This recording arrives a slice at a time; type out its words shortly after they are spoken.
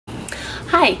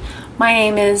Hi, my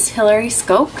name is Hilary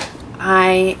Skoch.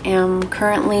 I am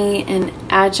currently an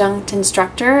adjunct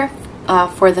instructor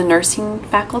for the nursing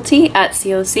faculty at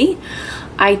COC.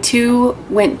 I too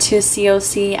went to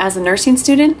COC as a nursing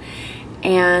student,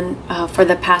 and for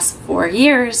the past 4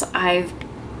 years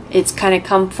it's kind of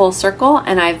come full circle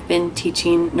and I've been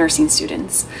teaching nursing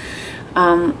students.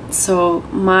 So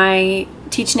my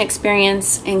teaching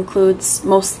experience includes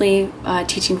mostly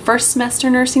teaching first semester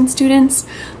nursing students,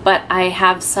 but I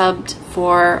have subbed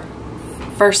for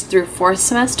first through fourth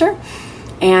semester,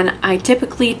 and I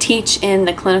typically teach in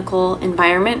the clinical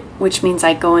environment, which means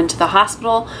I go into the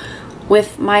hospital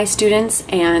with my students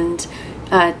and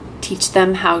teach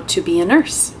them how to be a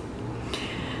nurse.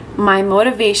 My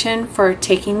motivation for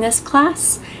taking this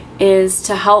class is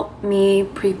to help me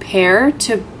prepare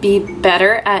to be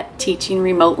better at teaching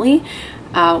remotely.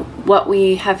 What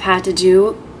we have had to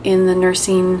do in the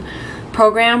nursing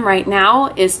program right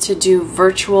now is to do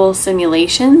virtual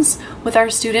simulations with our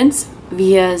students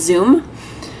via Zoom.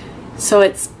 So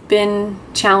it's been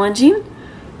challenging,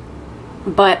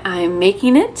 but I'm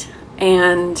making it,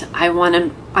 and I want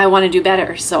to do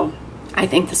better. So I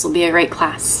think this will be a great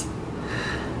class.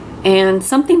 And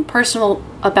something personal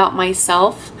about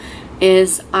myself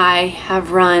is I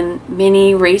have run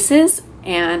many races,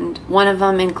 and one of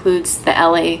them includes the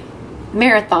LA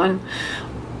Marathon,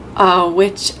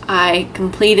 which I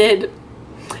completed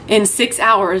in 6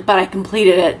 hours, but I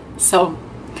completed it. So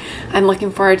I'm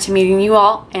looking forward to meeting you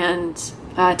all and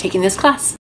taking this class.